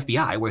deal with the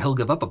FBI where he'll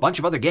give up a bunch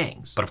of other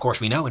gangs. But of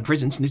course we know in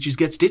prison snitches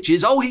get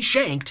stitches. Oh, he's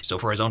shanked! So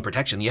for his own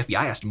protection, the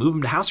FBI has to move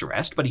him to house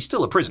arrest, but he's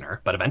still a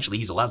prisoner. But eventually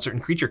he's allowed certain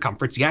creature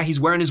comforts. Yeah, he's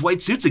wearing his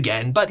white suits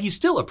again, but he's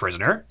still a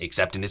prisoner.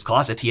 Except in his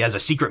closet, he has a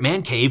secret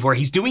man cave where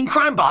he's doing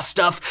crime boss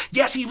stuff.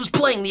 Yes, he was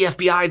playing the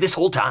FBI this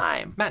whole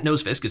time. Matt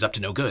knows Fisk is up to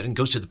no good and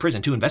goes to the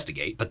prison to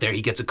investigate, but there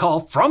he gets a call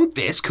from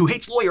Fisk, who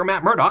hates lawyer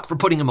Matt Murdock for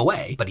putting him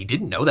away. But he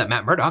didn't know that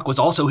Matt Murdock was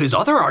also his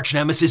other arch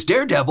nemesis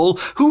Daredevil,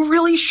 who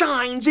really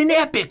shines in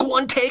epic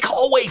one-take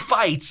hallway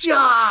fights.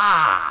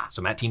 Yeah!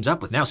 So Matt teams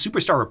up with now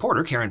superstar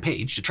reporter Karen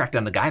Page to track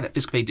down the guy that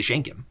Fisk paid to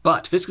shank him.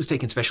 But Fisk has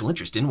taken special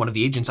interest in one of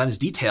the agents on his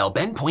detail,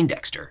 Ben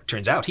Poindexter.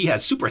 Turns out he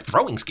has super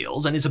throwing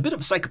skills and is a bit of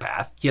a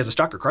psychopath. He has a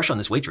stalker crush on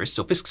this waitress,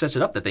 so Fisk sets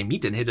it up that they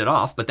meet and hit it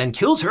off, but then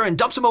kills her and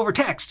dumps him over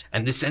text.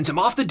 And this sends him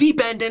off the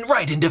deep end and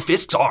right into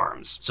Fisk's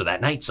arms. So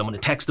that night, someone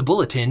attacks the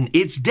bulletin.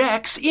 It's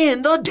Dex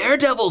in the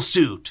Daredevil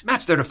suit.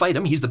 Matt's there to fight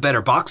him. He's the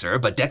better boxer,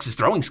 but Dex's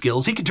throwing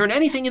skills, he can turn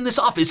anything in this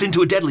office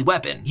into a deadly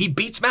weapon. He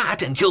beats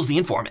Matt and kills the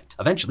informant.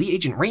 Eventually,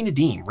 Agent Ray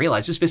Nadeem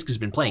realizes Fisk has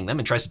been playing them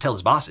and tries to tell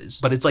his bosses.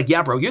 But it's like,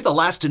 yeah bro, you're the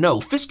last to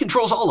know. Fisk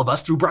controls all of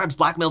us through bribes,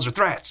 blackmails, or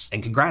threats.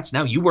 And congrats,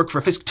 now you work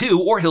for Fisk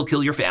too, or he'll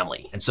kill your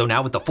family. And so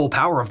now with the full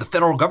power of the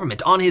federal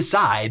government on his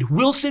side,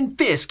 Wilson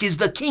Fisk is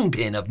the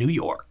kingpin of New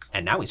York.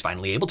 And now he's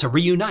finally able to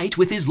reunite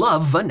with his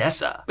love,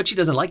 Vanessa. But she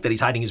doesn't like that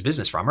he's hiding his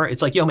business from her.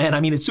 It's like, yo man, I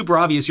mean, it's super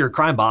obvious you're a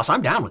crime boss.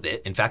 I'm down with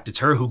it. In fact, it's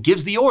her who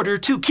gives the order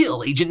to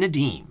kill Agent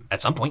Nadeem.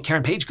 At some point,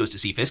 Karen Page goes to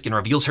see Fisk and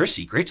reveals her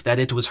secret, that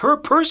it was her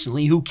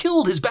personally who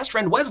killed his best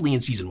friend Wesley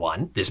in season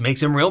 1. This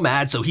makes him real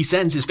mad, so he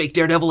sends his fake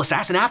Daredevil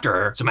assassin after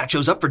her. So Matt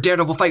shows up for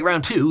Daredevil Fight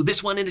Round 2,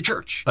 this one in a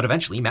church. But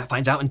eventually, Matt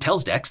finds out and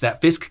tells Dex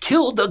that Fisk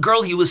killed the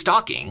girl he was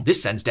stalking.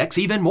 This sends Dex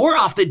even more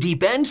off the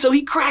deep end, so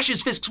he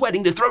crashes Fisk's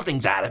wedding to throw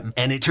things at him.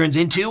 And it turns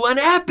into an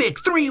epic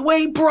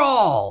 3-way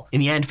brawl. In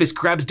the end, Fisk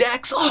grabs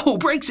Dex,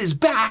 breaks his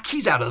back,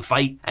 he's out of the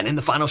fight. And in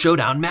the final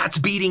showdown, Matt's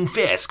beating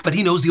Fisk, but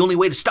he knows the only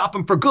way to stop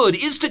him for good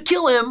is to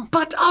kill him.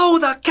 But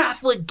the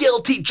Catholic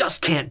guilt, he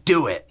just can't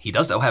do it. He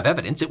does though have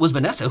evidence it was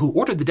Vanessa who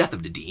ordered the death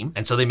of Nadeem,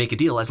 and so they make a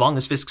deal: as long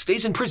as Fisk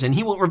stays in prison,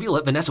 he won't reveal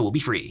it, Vanessa will be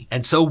free.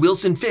 And so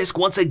Wilson Fisk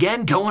once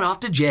again going off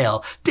to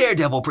jail,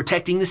 Daredevil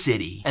protecting the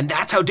city. And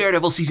that's how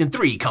Daredevil season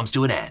 3 comes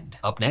to an end.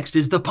 Up next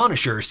is The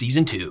Punisher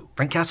season 2.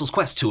 Frank Castle's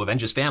quest to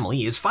avenge his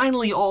family is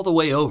finally all the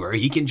way over.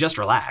 He can just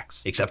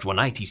relax. Except one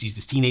night he sees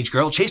this teenage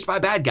girl chased by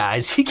bad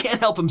guys. He can't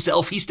help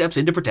himself, he steps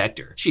in to protect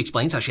her. She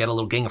explains how she had a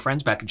little gang of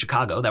friends back in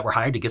Chicago that were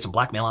hired to get some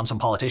blackmail on some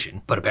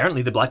politician. But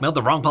apparently they blackmailed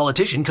the wrong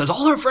politician because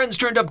all her friends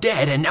turned up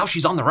dead and now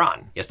she's on the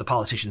run. Yes, the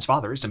politician's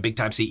father is some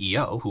big-time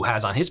CEO who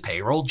has on his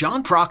payroll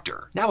John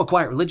Proctor. Now a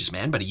quiet religious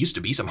man, but he used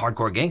to be some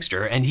hardcore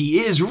gangster, and he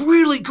is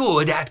really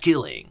good at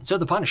killing. So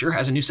the Punisher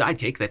has a new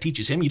sidekick that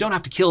teaches him you don't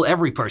have to kill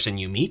every person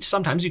you meet.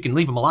 Sometimes you can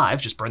leave them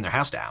alive, just burn their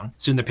house down.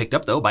 Soon they're picked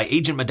up though by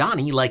Agent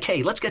Madani, like,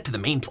 hey, let's get to the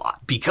main plot.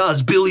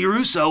 Because Billy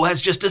Russo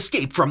has just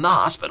escaped from the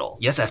hospital.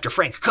 Yes, after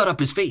Frank cut up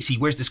his face, he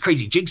wears this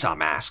crazy jigsaw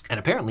mask, and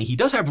apparently he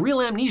does have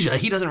real amnesia.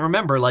 He doesn't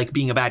remember, like,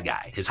 being a bad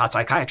guy. His hot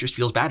psychiatrist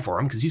feels bad for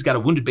him because he's got a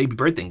wounded baby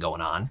bird thing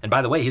going on. And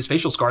by the way, his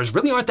facial scars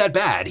really aren't that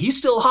bad. He's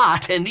still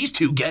hot, and these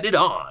two get it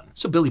on.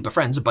 So Billy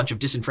befriends a bunch of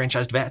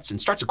disenfranchised vets and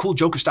starts a cool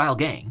Joker-style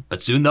gang.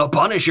 But soon the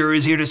Punisher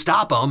is here to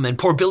stop him, and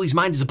poor Billy's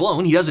mind is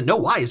blown. He doesn't know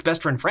why his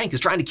best friend Frank is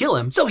trying to kill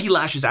him, so he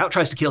lashes out,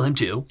 tries to kill him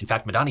too. In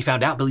fact, Madani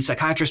found out Billy's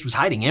psychiatrist was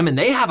hiding him, and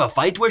they have a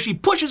fight where she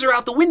pushes her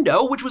out the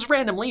window, which was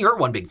randomly her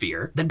one big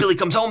fear. Then Billy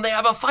comes home, they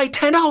have a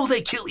fight, and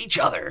they kill each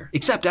other.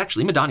 Except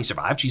actually, Madani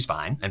survived, she's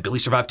fine. And Billy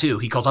survived too.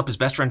 He calls up his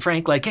best friend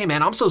Frank like, hey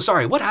man, I'm so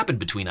sorry, what happened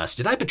between us?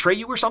 Did I betray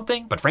you or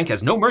something? But Frank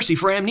has no mercy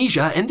for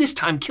amnesia, and this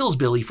time kills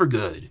Billy for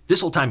good.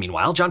 This whole time,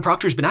 meanwhile, John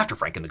Proctor's been after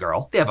Frank and the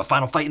girl. They have a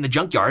final fight in the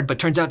junkyard, but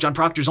turns out John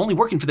Proctor's only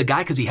working for the guy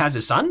because he has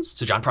his sons.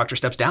 So John Proctor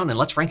steps down and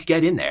lets Frank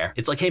get in there.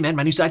 It's like, hey man,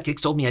 my new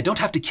sidekicks told me I don't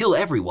have to kill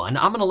everyone.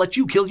 I'm gonna let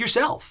you kill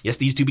yourself. Yes,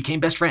 these two became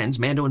best friends,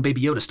 Mando and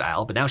Baby Yoda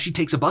style, but now she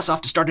takes a bus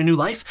off to start a new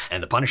life,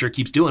 and the Punisher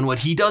keeps doing what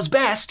he does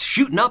best,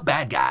 shooting up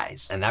bad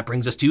guys. And that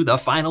brings us to the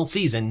final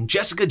season,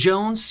 Jessica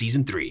Jones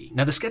season 3.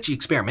 Now the sketchy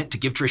experiment to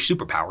give Trish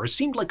superpowers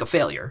seemed like a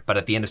failure, but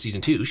at the end of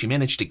season 2, she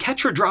managed to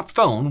catch her dropped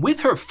phone with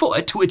her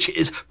foot, which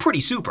is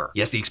pretty super.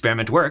 Yes, the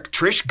experiment worked.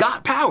 Trish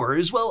got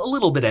powers, well, a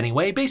little bit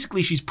anyway.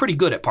 Basically, she's pretty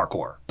good at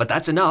parkour. But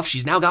that's enough.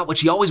 She's now got what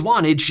she always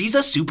wanted. She's a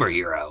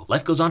superhero.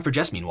 Life goes on for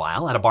Jess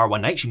meanwhile. At a bar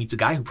one night, she meets a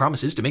guy who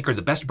promises to make her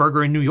the best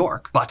burger in New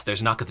York. But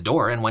there's a knock at the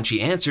door, and when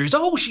she answers,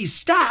 she's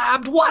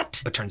stabbed,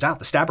 what? But turns out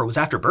the stabber was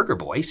after Burger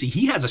Boy. See,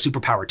 he has a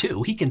superpower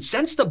too. He can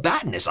sense the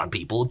badness on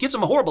people. It gives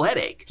him a horrible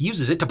headache. He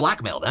uses it to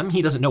blackmail them.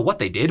 He doesn't know what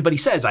they did, but he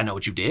says, I know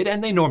what you did,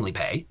 and they normally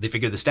pay. They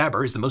figure the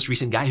stabber is the most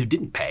recent guy who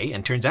didn't pay,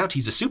 and turns out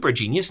he's a super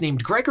genius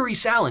named Gregory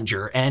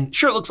Salinger, and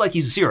sure looks like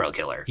he's a serial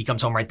killer. He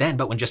comes home right then,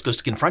 but when Jess goes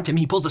to confront him,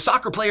 he pulls the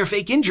soccer player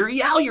fake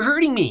injury. Ow, you're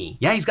hurting me.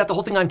 Yeah, he's got the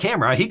whole thing on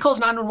camera. He calls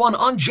 911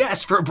 on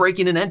Jess for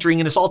breaking and entering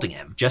and assaulting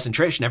him. Jess and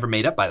Trish never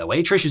made up, by the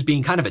way. Trish is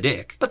being kind of a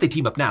dick, but they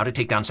team up now to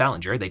take down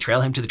Salinger. They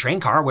trail him to the train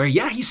car where,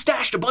 yeah, he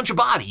stashed a bunch of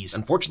bodies.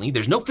 Unfortunately,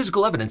 there's no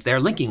physical evidence there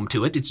linking him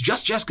to it. It's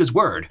just Jessica's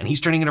word, and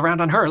he's turning it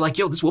around on her like,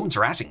 yo, this woman's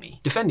harassing me.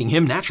 Defending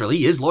him,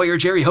 naturally, is lawyer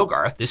Jerry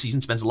Hogarth. This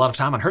season spends a lot of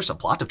time on her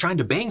subplot of trying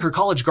to bang her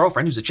college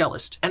girlfriend who's a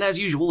cellist, and as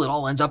usual, it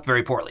all ends up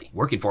very poorly.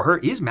 Working for her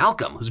is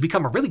Malcolm, who's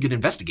become a really good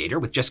investigator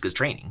with Jessica's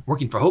training.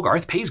 Working for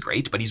Hogarth pays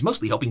great, but he's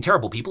mostly helping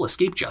terrible people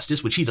escape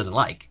justice, which he doesn't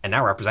like. And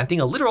now representing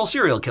a literal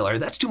serial killer,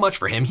 that's too much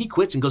for him. He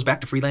quits and goes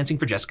back to freelancing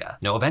for Jessica.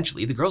 No,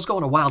 eventually, the girls go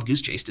on a wild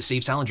goose chase to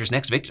save Salinger's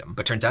next victim,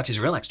 but turns out his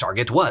real next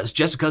target was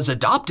Jessica's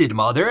adopted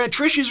mother,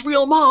 Trish's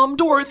real mom,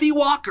 Dorothy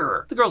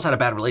Walker. The girls had a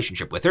bad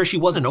relationship with her. She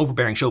was an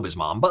overbearing showbiz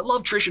mom, but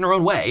loved Trish in her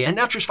own way, and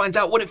now Trish finds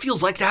out what it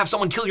feels like to have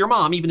someone kill your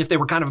mom, even if they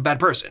were kind of a bad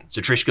person.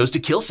 So Trish goes to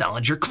kill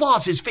Salinger,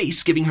 claws his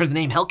face, giving her the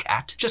name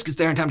Hellcat. Jess gets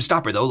there in time to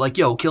stop her though, like,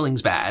 yo,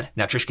 killing's bad.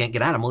 Now Trish can't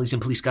get at him while he's in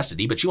police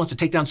custody, but she wants to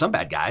take down some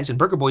bad guys, and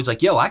Burger Boy's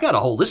like, yo, I got a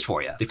whole list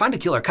for you. They find a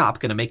killer cop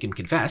gonna make him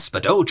confess,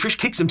 but Trish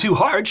kicks him too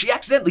hard, she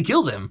accidentally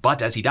kills him.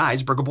 But as he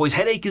dies, Burger Boy's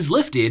headache is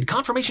lifted,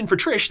 confirmation for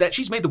Trish that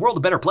she's made the world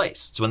a better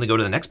place. So when they go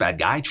to the next bad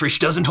guy, Trish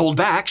doesn't hold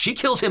back, she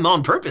kills him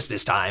on purpose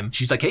this time.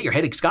 She's like, hey, your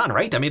headache's gone,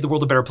 right? I made the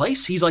world a better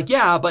place? He's like,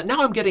 yeah, but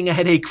now I'm getting a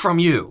headache from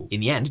you. In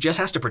the end, Jess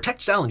has to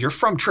protect Salinger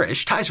from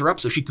Trish, ties her up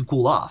so she can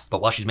cool off.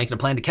 But while she's making a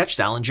plan to catch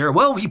Salinger,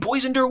 he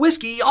poisoned her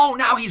whiskey. oh,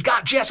 now he's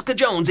got Jessica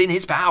Jones in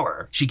his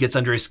power. She gets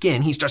under his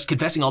skin, he starts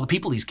confessing all the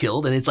people he's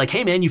killed, and it's like,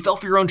 hey man, you fell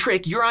for your own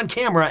trick, you're on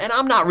camera, and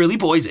I'm not really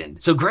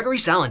poisoned. So Gregory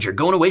Salinger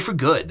going away for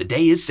good, the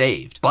day is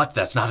saved. But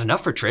that's not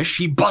enough for Trish.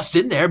 She busts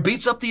in there,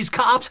 beats up these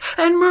cops,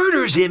 and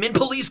murders him in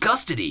police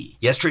custody.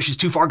 Yes, Trish is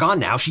too far gone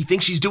now. She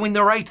thinks she's doing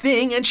the right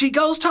thing, and she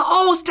goes to,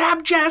 oh,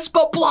 stab Jess,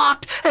 but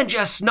blocked, and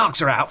Jess knocks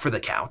her out for the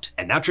count.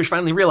 And now Trish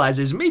finally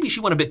realizes maybe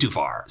she went a bit too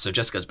far. So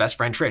Jessica's best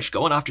friend Trish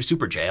going off to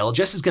super jail.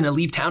 Jess is gonna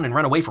leave town and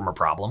run away from her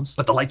problems.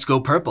 But the lights go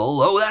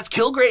purple. Oh, that's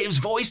Kilgrave's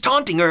voice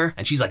taunting her.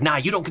 And she's like, nah,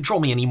 you don't control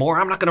me anymore.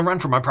 I'm not gonna run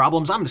from my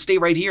problems. I'm gonna stay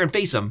right here and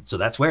face them. So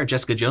that's where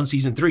Jessica Jones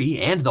Season 3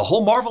 and the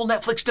whole Marvel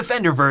Netflix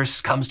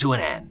Defenderverse comes to an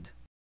end.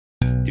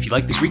 If you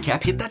like this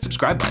recap, hit that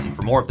subscribe button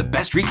for more of the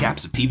best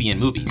recaps of TV and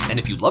movies. And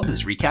if you loved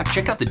this recap,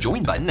 check out the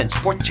join button and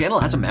support the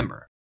channel as a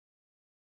member.